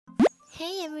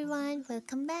Hey everyone,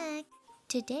 welcome back.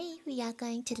 Today we are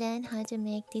going to learn how to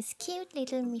make this cute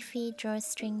little Miffy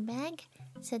drawstring bag.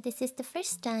 So this is the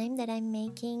first time that I'm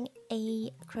making a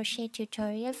crochet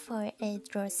tutorial for a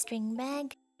drawstring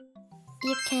bag.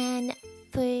 You can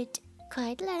put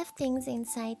quite a lot of things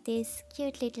inside this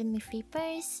cute little Miffy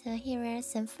purse. So here are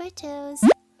some photos.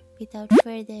 Without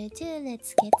further ado,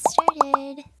 let's get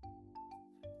started.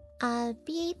 I'll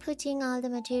be putting all the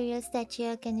materials that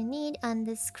you're gonna need on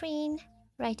the screen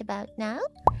right about now.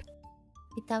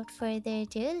 Without further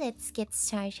ado, let's get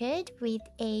started with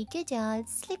a good old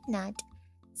slip knot.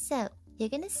 So you're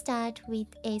gonna start with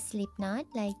a slip knot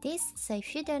like this. So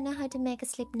if you don't know how to make a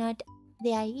slip knot,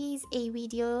 there is a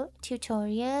video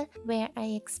tutorial where I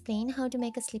explain how to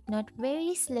make a slip knot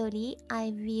very slowly.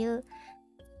 I will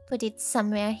put it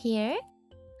somewhere here.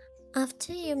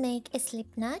 After you make a slip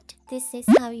knot, this is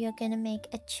how you're gonna make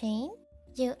a chain.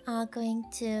 You are going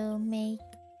to make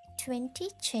 20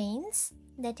 chains.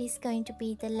 That is going to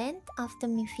be the length of the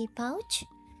Miffy pouch.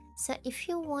 So if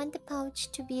you want the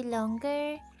pouch to be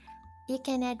longer, you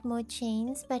can add more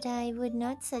chains, but I would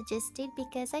not suggest it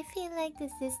because I feel like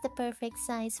this is the perfect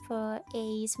size for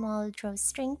a small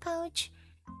drawstring pouch.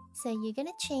 So you're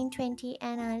gonna chain 20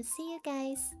 and I'll see you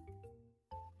guys.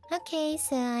 Okay,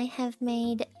 so I have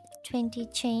made 20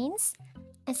 chains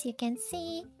as you can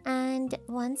see, and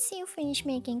once you finish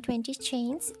making 20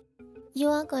 chains, you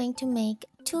are going to make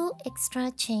 2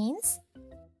 extra chains.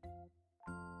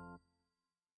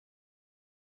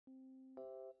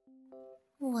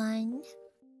 One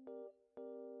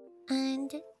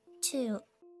and 2.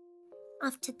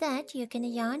 After that, you're gonna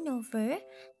yarn over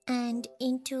and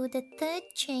into the third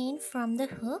chain from the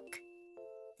hook.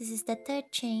 This is the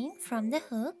third chain from the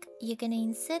hook. You're gonna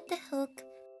insert the hook,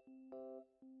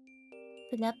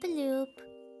 pull up a loop,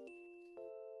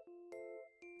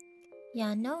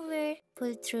 yarn over,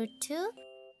 pull through 2,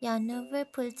 yarn over,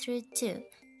 pull through 2.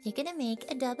 You're gonna make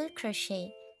a double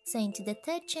crochet. So into the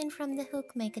third chain from the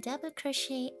hook, make a double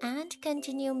crochet and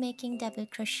continue making double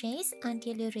crochets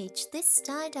until you reach the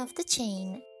start of the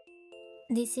chain.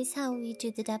 This is how we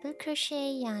do the double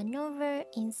crochet. Yarn over,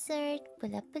 insert,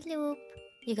 pull up a loop.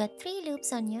 You got 3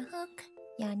 loops on your hook.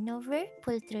 Yarn over,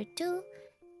 pull through 2,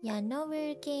 yarn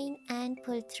over again and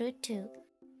pull through 2.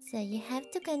 So you have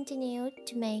to continue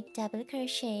to make double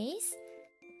crochets.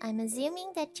 I'm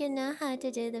assuming that you know how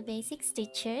to do the basic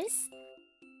stitches.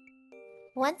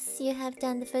 Once you have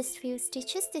done the first few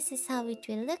stitches, this is how it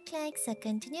will look like. So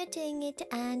continue doing it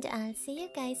and I'll see you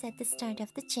guys at the start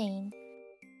of the chain.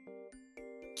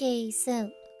 Okay,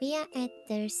 so we are at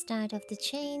the start of the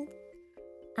chain.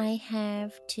 I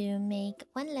have to make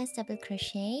one last double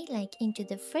crochet like into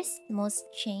the first most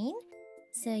chain.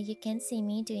 So you can see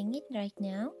me doing it right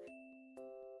now.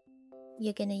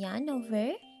 You're gonna yarn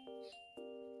over,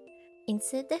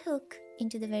 insert the hook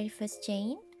into the very first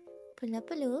chain, pull up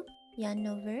a loop, yarn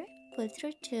over, pull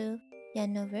through 2,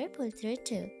 yarn over, pull through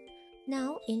 2.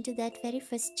 Now into that very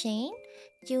first chain,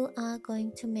 you are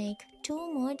going to make 2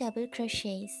 more double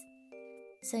crochets.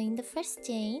 So in the first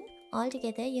chain,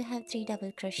 altogether you have 3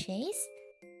 double crochets.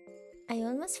 I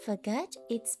almost forgot,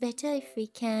 it's better if we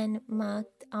can mark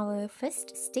our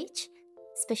first stitch,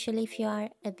 especially if you are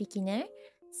a beginner.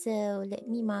 So let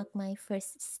me mark my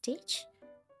first stitch.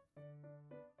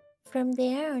 From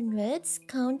there onwards,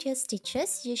 count your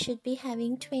stitches. You should be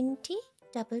having 20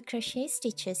 double crochet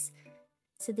stitches.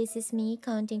 So this is me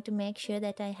counting to make sure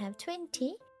that I have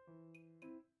 20.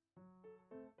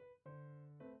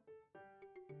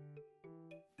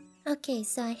 Okay,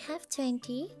 so I have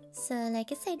 20. So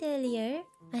like I said earlier,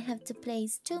 I have to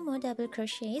place 2 more double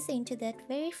crochets into that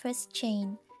very first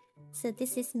chain. So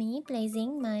this is me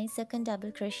placing my second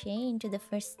double crochet into the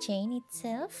first chain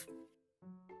itself.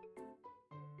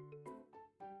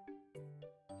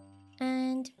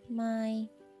 And my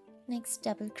next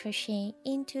double crochet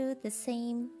into the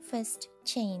same first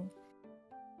chain.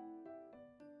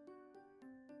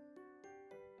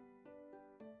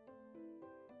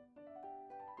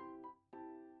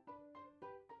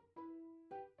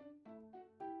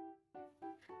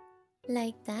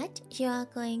 Like that, you are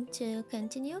going to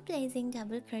continue placing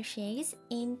double crochets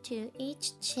into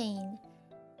each chain.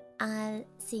 I'll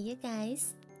see you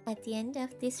guys at the end of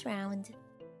this round.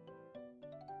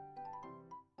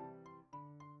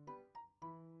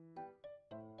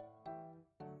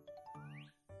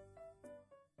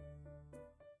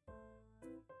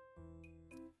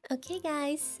 Okay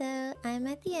guys, so I'm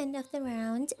at the end of the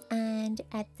round and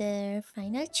at the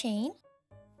final chain.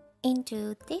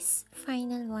 Into this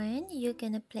final one, you're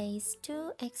gonna place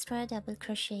 2 extra double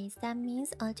crochets. That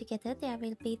means altogether there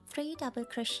will be 3 double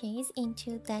crochets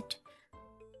into that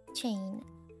chain.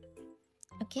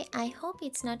 Okay, I hope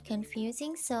it's not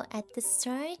confusing. So at the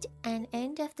start and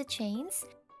end of the chains,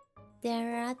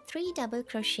 there are 3 double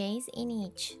crochets in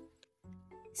each.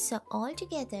 So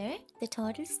altogether, the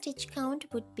total stitch count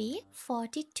would be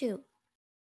 42.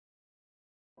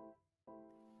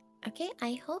 Okay,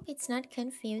 I hope it's not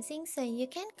confusing. So you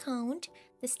can count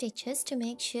the stitches to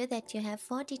make sure that you have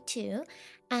 42.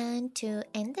 And to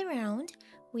end the round,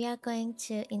 we are going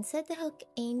to insert the hook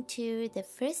into the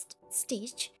first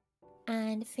stitch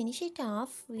and finish it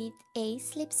off with a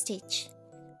slip stitch.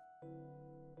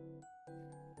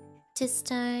 To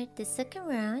start the second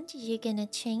round, you're gonna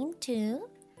chain 2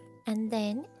 and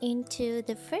then into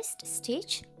the first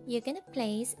stitch, you're gonna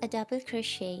place a double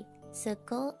crochet. So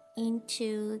go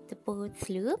into the both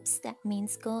loops, that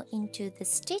means go into the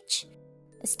stitch.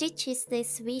 A stitch is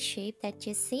this V shape that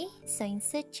you see, so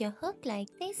insert your hook like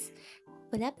this,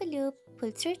 pull up a loop,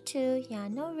 pull through 2,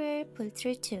 yarn over, pull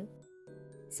through 2.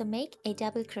 So make a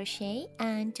double crochet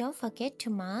and don't forget to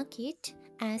mark it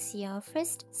as your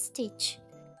first stitch.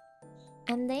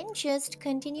 And then just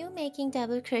continue making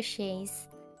double crochets.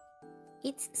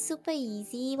 It's super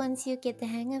easy once you get the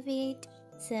hang of it.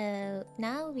 So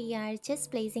now we are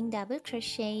just placing double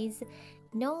crochets,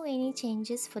 no any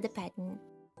changes for the pattern.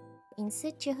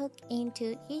 Insert your hook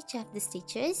into each of the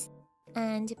stitches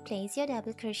and place your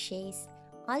double crochets.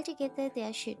 Altogether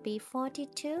there should be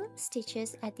 42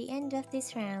 stitches at the end of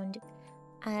this round.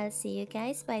 I'll see you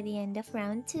guys by the end of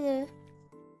round 2.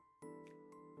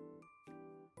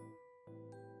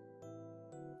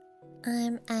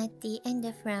 I'm at the end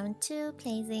of round 2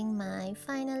 placing my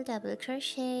final double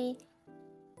crochet.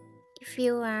 If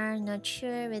you are not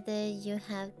sure whether you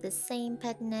have the same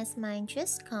pattern as mine,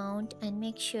 just count and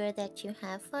make sure that you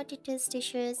have 42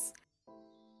 stitches.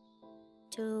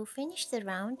 To finish the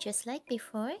round just like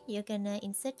before, you're gonna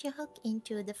insert your hook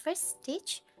into the first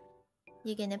stitch.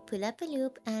 You're gonna pull up a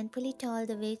loop and pull it all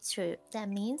the way through. That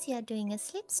means you're doing a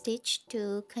slip stitch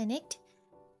to connect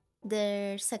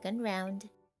the second round.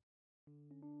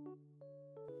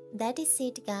 That is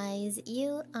it guys,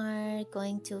 you are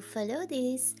going to follow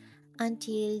this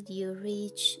until you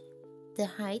reach the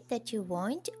height that you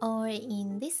want, or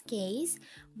in this case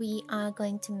we are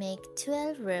going to make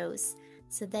 12 rows.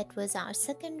 So that was our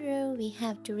second row, we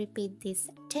have to repeat this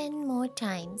 10 more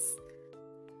times.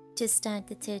 To start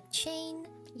the third chain,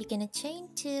 you're gonna chain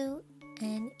 2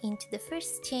 and into the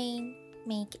first chain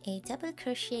make a double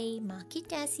crochet, mark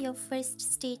it as your first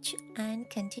stitch and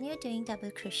continue doing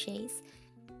double crochets.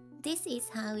 This is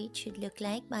how it should look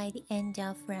like by the end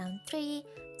of round 3.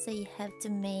 So you have to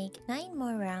make 9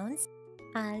 more rounds.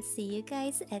 I'll see you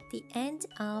guys at the end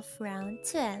of round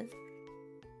 12.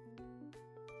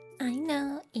 I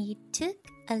know it took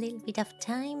a little bit of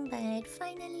time, but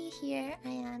finally here I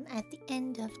am at the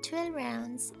end of 12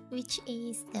 rounds, which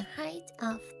is the height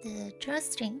of the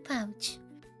drawstring pouch.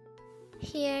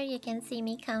 Here you can see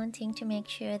me counting to make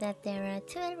sure that there are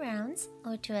 12 rounds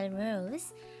or 12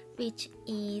 rows, which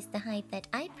is the height that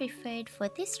I preferred for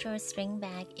this drawstring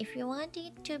bag. If you want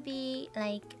it to be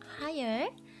like higher,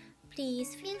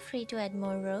 please feel free to add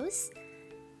more rows.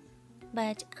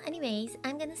 But anyways,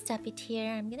 I'm gonna stop it here.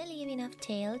 I'm gonna leave enough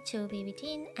tail to weave it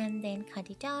in and then cut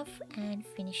it off and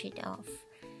finish it off.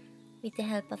 With the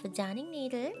help of a darning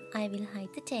needle, I will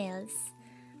hide the tails.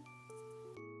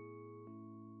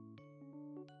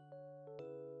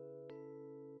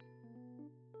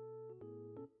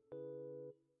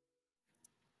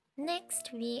 Next,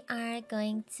 we are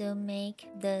going to make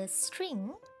the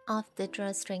string of the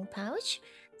drawstring pouch.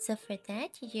 So for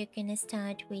that, you're gonna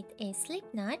start with a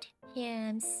slip knot. Here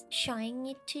I'm showing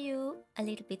it to you a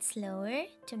little bit slower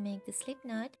to make the slip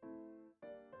knot.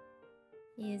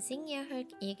 Using your hook,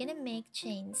 you're gonna make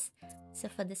chains. So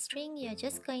for the string, you're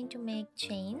just going to make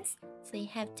chains. So you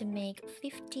have to make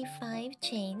 55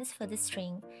 chains for the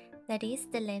string. That is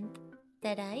the length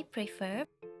that I prefer.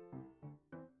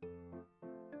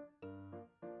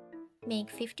 Make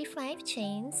 55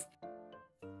 chains.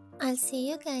 I'll see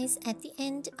you guys at the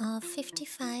end of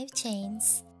 55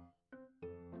 chains.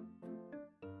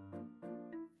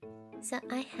 So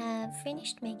I have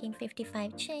finished making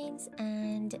 55 chains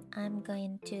and I'm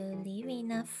going to leave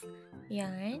enough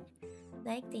yarn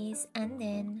like this and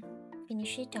then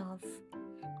finish it off.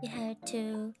 You have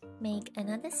to make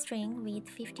another string with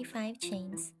 55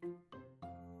 chains.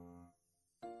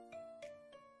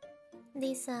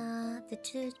 These are the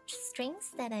 2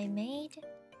 strings that I made.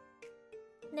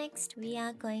 Next, we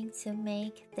are going to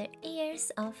make the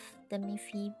ears of the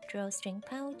Miffy drawstring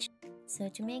pouch. So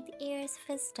to make the ears,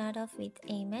 first start off with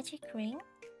a magic ring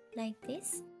like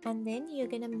this, and then you're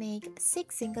gonna make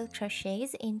 6 single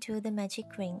crochets into the magic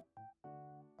ring.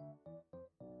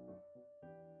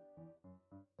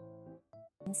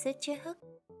 Insert your hook,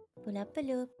 pull up a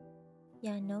loop,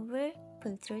 yarn over,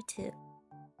 pull through 2.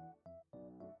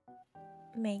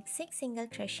 Make 6 single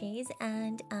crochets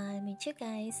and I'll meet you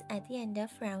guys at the end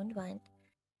of round 1.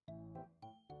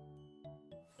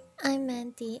 I'm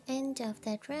at the end of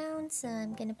that round, so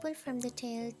I'm gonna pull from the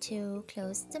tail to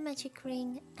close the magic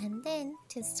ring, and then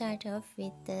to start off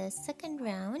with the second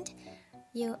round,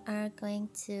 you are going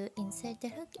to insert the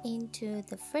hook into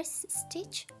the first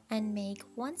stitch and make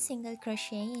 1 single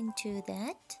crochet into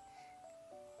that.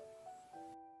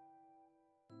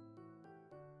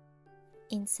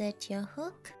 Insert your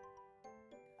hook,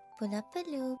 pull up a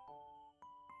loop,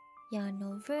 yarn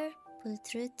over, pull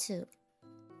through 2,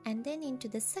 and then into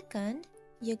the second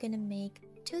you're gonna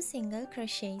make 2 single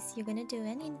crochets. You're gonna do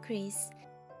an increase,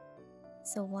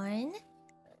 so 1,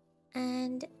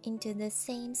 and into the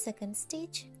same second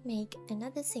stitch make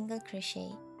another single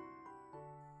crochet.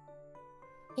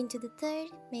 Into the third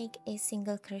make a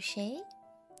single crochet,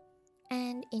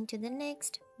 and into the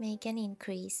next make an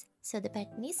increase. So the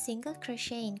pattern is single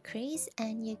crochet increase,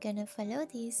 and you're gonna follow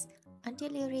this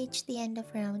until you reach the end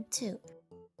of round 2.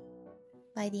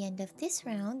 By the end of this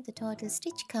round, the total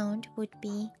stitch count would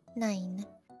be 9.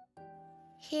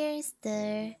 Here's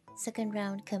the second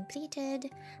round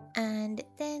completed, and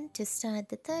then to start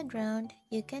the third round,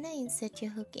 you're gonna insert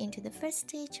your hook into the first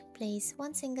stitch, place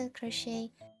 1 single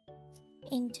crochet.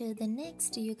 Into the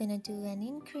next, you're gonna do an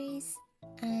increase,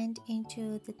 and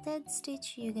into the third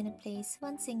stitch, you're gonna place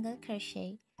 1 single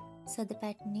crochet. So the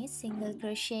pattern is single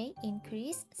crochet,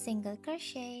 increase, single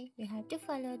crochet. You have to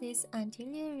follow this until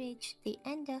you reach the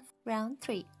end of round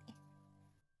 3.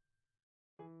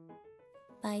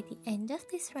 By the end of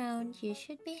this round, you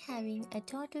should be having a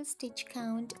total stitch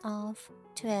count of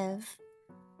 12.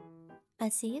 I'll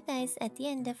see you guys at the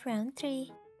end of round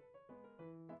 3.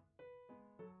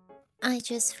 I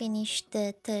just finished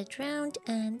the third round,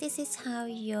 and this is how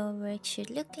your work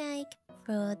should look like.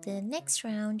 For the next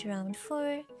round, round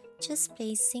 4, just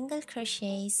place single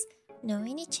crochets, no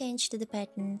any change to the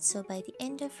pattern. So by the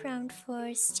end of round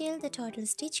 4, still the total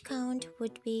stitch count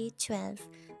would be 12.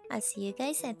 I'll see you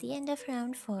guys at the end of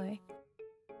round 4.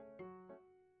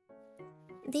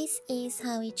 This is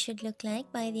how it should look like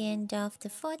by the end of the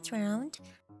 4th round.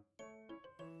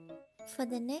 For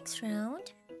the next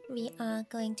round, we are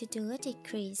going to do a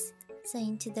decrease. So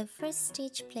into the first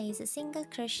stitch, place a single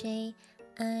crochet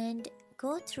and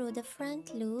go through the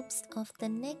front loops of the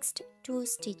next 2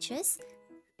 stitches,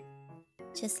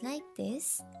 just like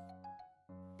this.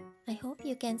 I hope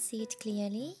you can see it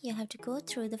clearly. You have to go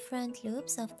through the front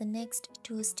loops of the next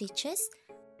 2 stitches.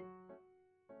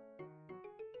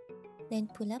 Then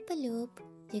pull up a loop.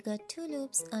 You got 2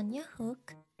 loops on your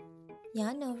hook,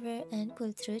 yarn over and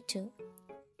pull through 2.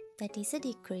 That is a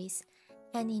decrease.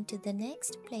 And into the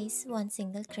next, place 1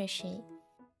 single crochet.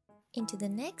 Into the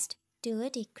next, do a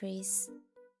decrease.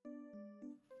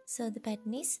 So the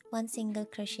pattern is 1 single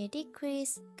crochet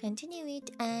decrease. Continue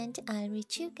it, and I'll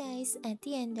reach you guys at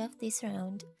the end of this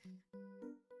round.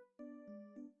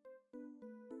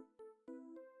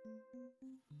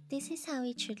 This is how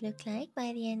it should look like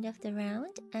by the end of the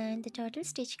round, and the total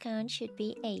stitch count should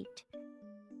be 8.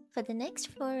 For the next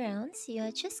 4 rounds, you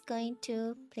are just going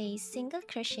to place single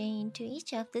crochet into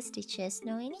each of the stitches,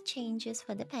 no any changes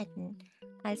for the pattern.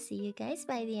 I'll see you guys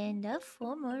by the end of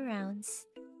 4 more rounds.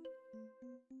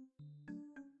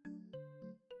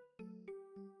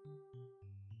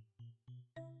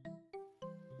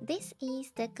 This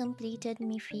is the completed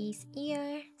Miffy's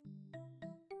ear.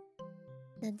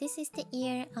 So this is the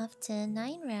ear after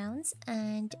 9 rounds,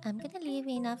 and I'm gonna leave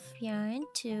enough yarn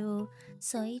to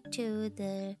sew it to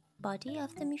the body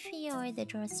of the Miffy or the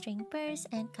drawstring purse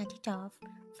and cut it off.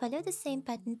 Follow the same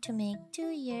pattern to make 2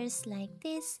 ears like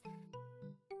this.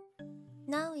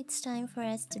 Now it's time for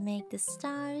us to make the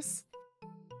stars.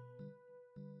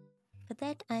 For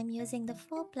that, I'm using the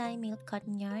 4-ply milk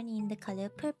cotton yarn in the color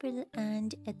purple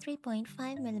and a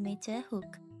 3.5mm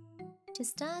hook. To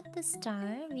start the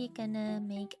star, we're gonna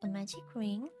make a magic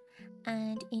ring,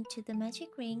 and into the magic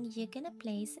ring you're gonna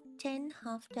place 10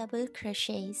 half double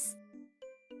crochets.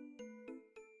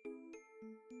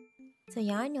 So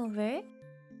yarn over,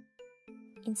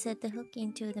 insert the hook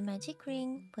into the magic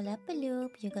ring, pull up a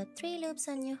loop. You got 3 loops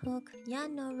on your hook,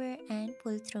 yarn over and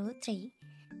pull through 3.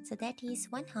 So that is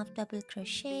 1 half double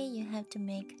crochet. You have to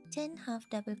make 10 half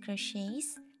double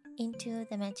crochets into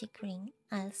the magic ring.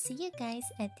 I'll see you guys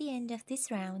at the end of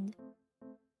this round.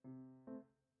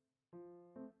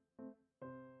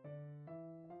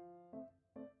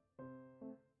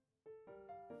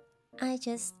 I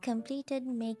just completed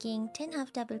making 10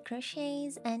 half double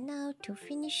crochets, and now to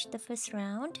finish the first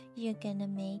round you're gonna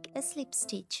make a slip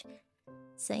stitch.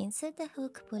 So insert the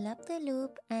hook, pull up the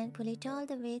loop and pull it all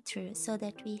the way through so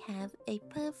that we have a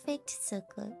perfect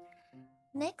circle.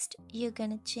 Next, you're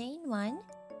gonna chain 1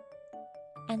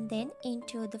 and then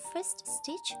into the first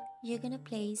stitch, you're gonna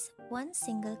place 1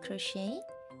 single crochet.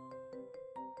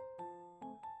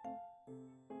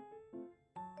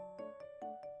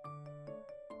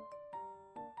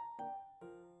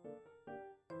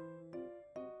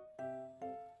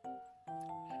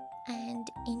 And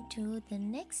into the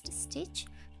next stitch,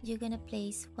 you're gonna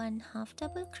place 1 half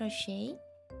double crochet.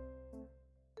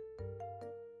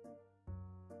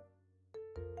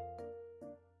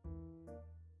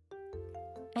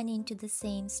 And into the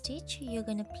same stitch, you're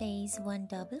gonna place 1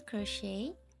 double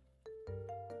crochet.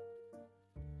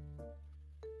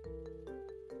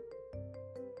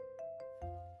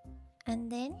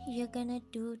 And then you're gonna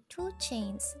do 2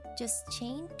 chains. Just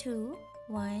chain 2,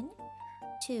 1,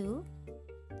 2.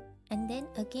 And then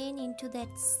again into that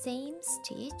same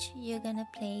stitch, you're gonna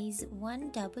place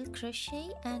 1 double crochet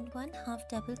and 1 half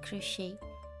double crochet.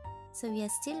 So we are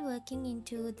still working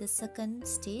into the second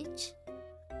stitch.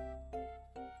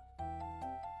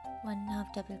 1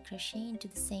 half double crochet into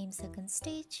the same second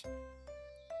stitch.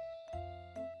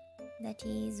 That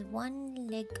is 1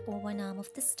 leg or 1 arm of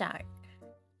the star.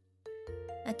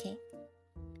 Okay.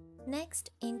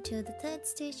 Next, into the third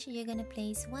stitch, you're gonna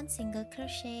place 1 single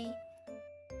crochet.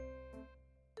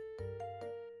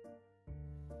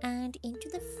 And into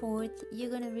the fourth, you're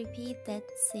gonna repeat that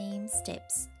same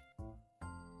steps.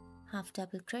 Half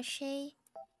double crochet,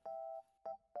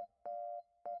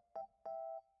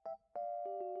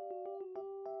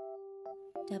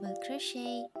 double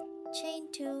crochet,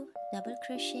 chain 2, double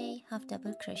crochet, half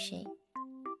double crochet,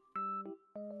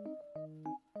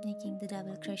 making the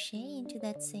double crochet into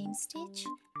that same stitch,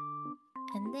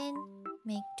 and then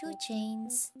make 2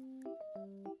 chains.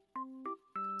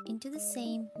 Into the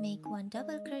same, make 1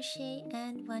 double crochet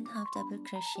and 1 half double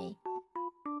crochet.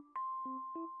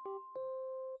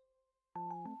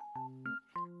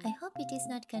 I hope it is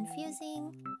not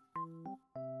confusing.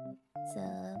 So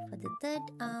for the third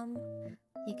arm,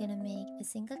 you're gonna make a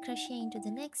single crochet into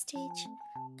the next stitch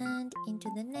and into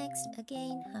the next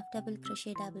again half double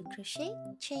crochet,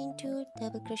 chain 2,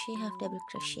 double crochet, half double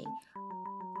crochet.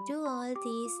 Do all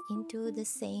these into the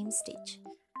same stitch.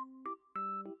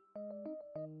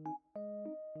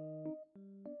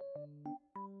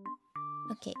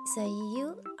 Okay, so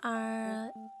you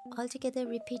are altogether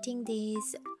repeating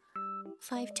these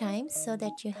 5 times so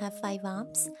that you have 5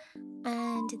 arms,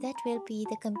 and that will be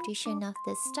the completion of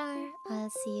the star. I'll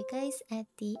see you guys at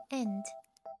the end.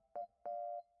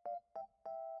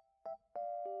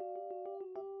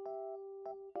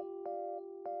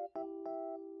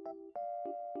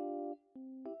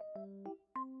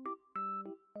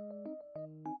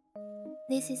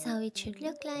 This is how it should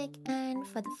look like, and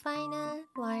for the final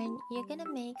one, you're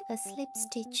gonna make a slip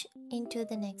stitch into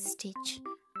the next stitch.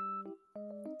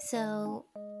 So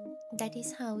that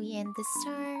is how we end the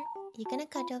star. You're gonna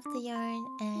cut off the yarn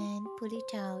and pull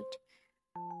it out.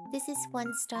 This is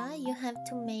 1 star. You have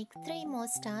to make 3 more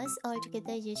stars.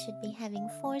 Altogether you should be having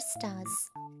 4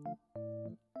 stars.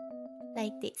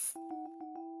 Like this.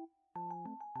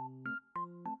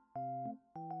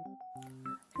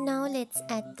 Now let's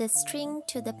add the string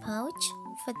to the pouch.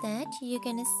 For that you're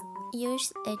gonna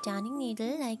use a darning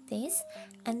needle like this,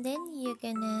 and then you're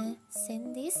gonna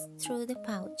send this through the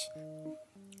pouch.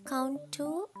 Count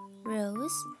 2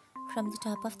 rows from the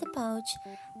top of the pouch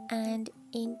and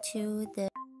into the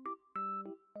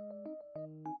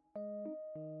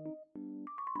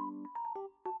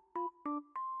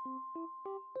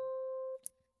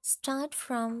start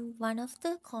from one of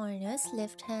the corners,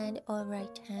 left hand or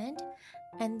right hand,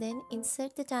 and then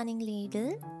insert the darning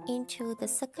needle into the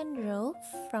second row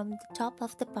from the top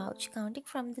of the pouch. Counting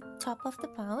from the top of the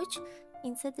pouch,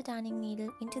 insert the darning needle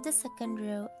into the second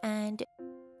row, and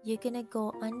you're gonna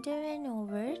go under and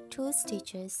over 2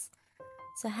 stitches.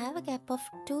 So have a gap of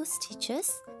 2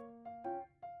 stitches.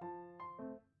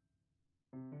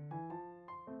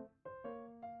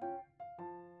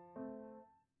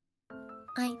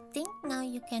 I think now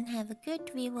you can have a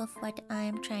good view of what I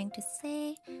am trying to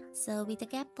say. So with a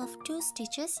gap of 2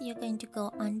 stitches, you're going to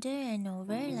go under and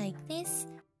over like this.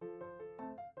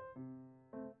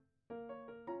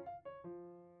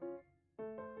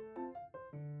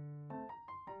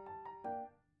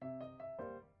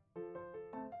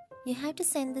 You have to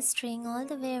send the string all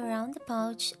the way around the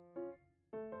pouch.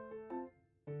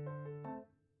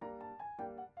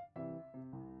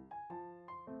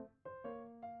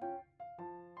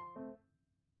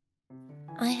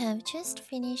 I have just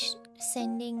finished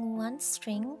sending 1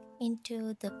 string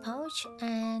into the pouch,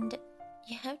 and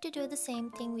you have to do the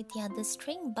same thing with the other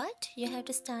string, but you have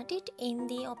to start it in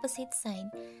the opposite side.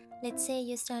 Let's say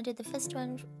you started the first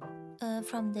one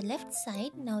from the left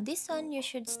side. Now this one you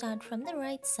should start from the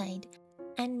right side,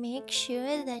 and make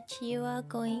sure that you are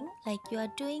going like you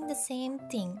are doing the same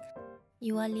thing.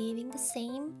 You are leaving the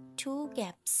same 2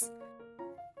 gaps.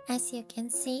 As you can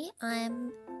see, I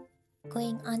am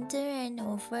going under and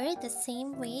over the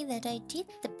same way that I did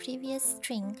the previous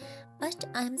string, but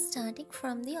I'm starting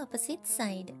from the opposite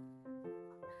side.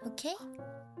 Okay?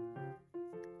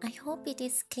 I hope it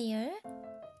is clear.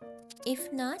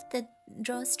 If not, the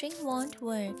drawstring won't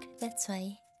work, that's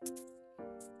why.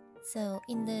 So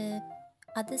in the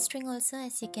other string also,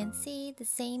 as you can see, the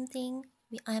same thing.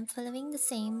 I'm following the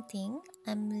same thing.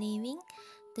 I'm leaving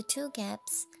the 2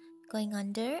 gaps, going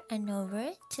under and over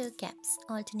 2 gaps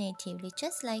alternatively,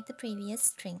 just like the previous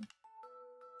string.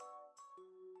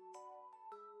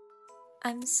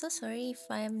 I'm so sorry if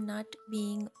I am not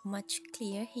being much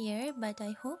clear here, but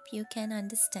I hope you can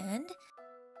understand.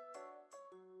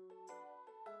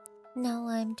 Now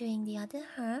I'm doing the other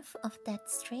half of that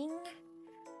string,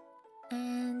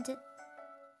 and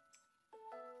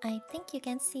I think you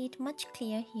can see it much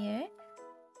clear here.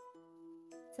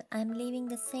 So I'm leaving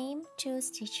the same 2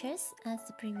 stitches as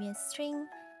the previous string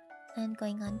and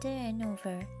going under and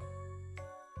over.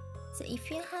 So if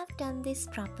you have done this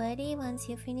properly, once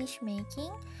you finish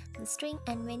making the string,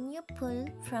 and when you pull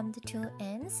from the 2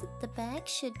 ends, the bag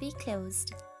should be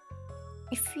closed.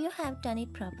 If you have done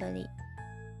it properly.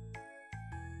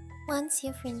 Once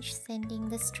you finish sending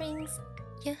the strings,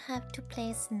 you have to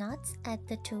place knots at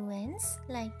the 2 ends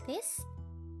like this.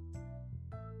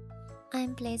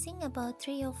 I'm placing about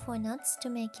 3 or 4 knots to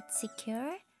make it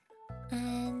secure.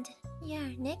 And yeah,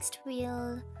 next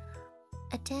we'll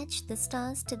attach the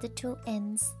stars to the 2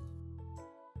 ends.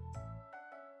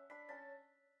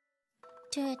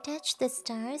 To attach the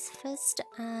stars, first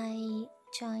I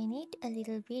join it a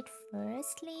little bit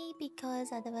firstly, because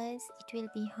otherwise it will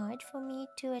be hard for me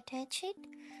to attach it.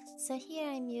 So here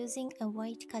I'm using a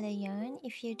white color yarn.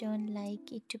 If you don't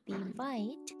like it to be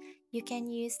white, you can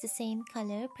use the same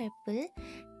color, purple,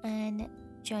 and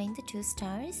join the 2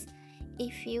 stars.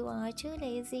 If you are too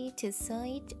lazy to sew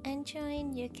it and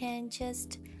join, you can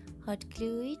just hot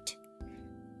glue it.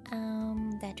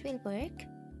 That will work,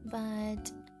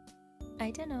 but I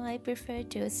don't know, I prefer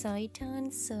to sew it on,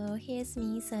 so here's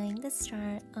me sewing the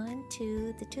star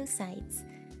onto the 2 sides.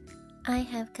 I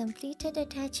have completed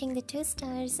attaching the 2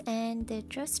 stars, and the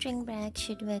drawstring bag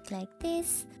should work like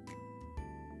this.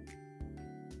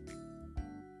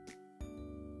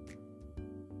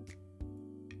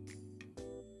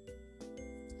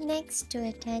 Next, to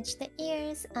attach the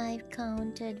ears, I've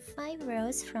counted 5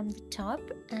 rows from the top,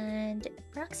 and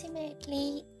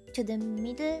approximately to the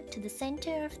middle, to the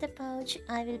center of the pouch,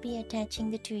 I will be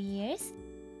attaching the 2 ears.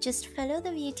 Just follow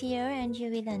the video and you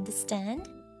will understand.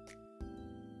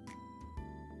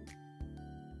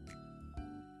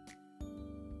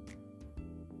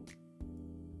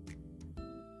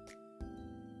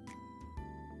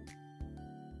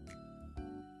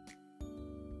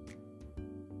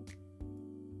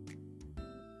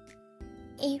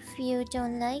 If you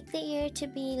don't like the ear to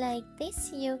be like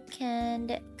this, you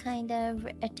can kind of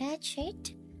attach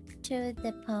it to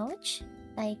the pouch,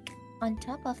 like on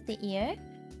top of the ear,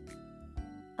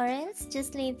 or else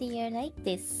just leave the ear like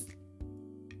this.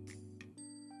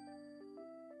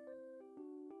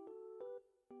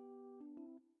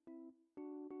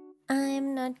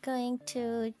 I'm not going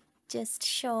to just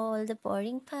show all the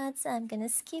boring parts. I'm gonna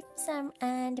skip some,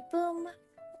 and boom,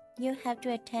 you have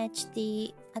to attach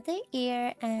the other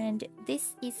ear, and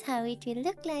this is how it will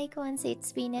look like once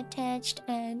it's been attached.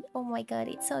 And oh my god,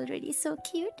 it's already so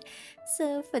cute.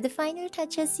 So for the final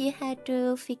touches, you had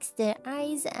to fix the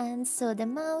eyes and sew the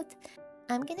mouth.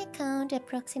 I'm gonna count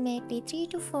approximately 3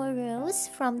 to 4 rows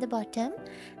from the bottom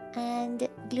and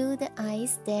glue the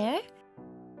eyes there.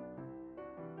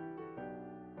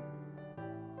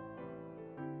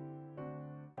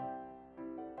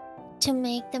 To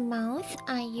make the mouth,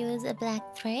 I use a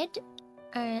black thread.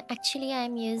 Actually,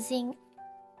 I'm using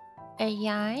a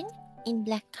yarn in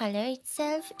black color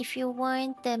itself. If you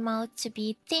want the mouth to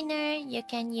be thinner, you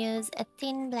can use a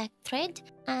thin black thread.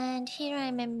 And here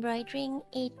I'm embroidering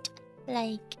it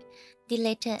like the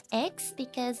letter X,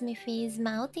 because Miffy's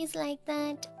mouth is like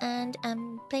that, and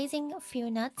I'm placing a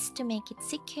few knots to make it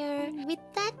secure. With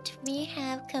that, we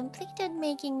have completed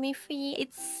making Miffy.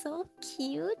 It's so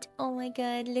cute. Oh my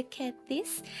god, look at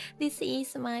this. This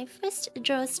is my first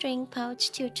drawstring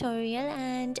pouch tutorial,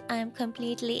 and I'm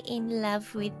completely in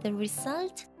love with the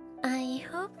result. I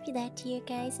hope that you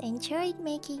guys enjoyed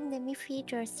making the Miffy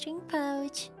drawstring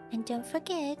pouch. And don't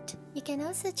forget, you can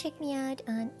also check me out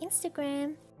on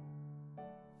Instagram.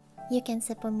 You can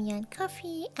support me on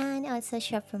Ko-fi and also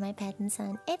shop for my patterns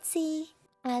on Etsy.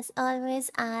 As always,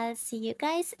 I'll see you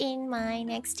guys in my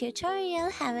next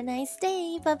tutorial. Have a nice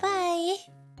day. Bye bye.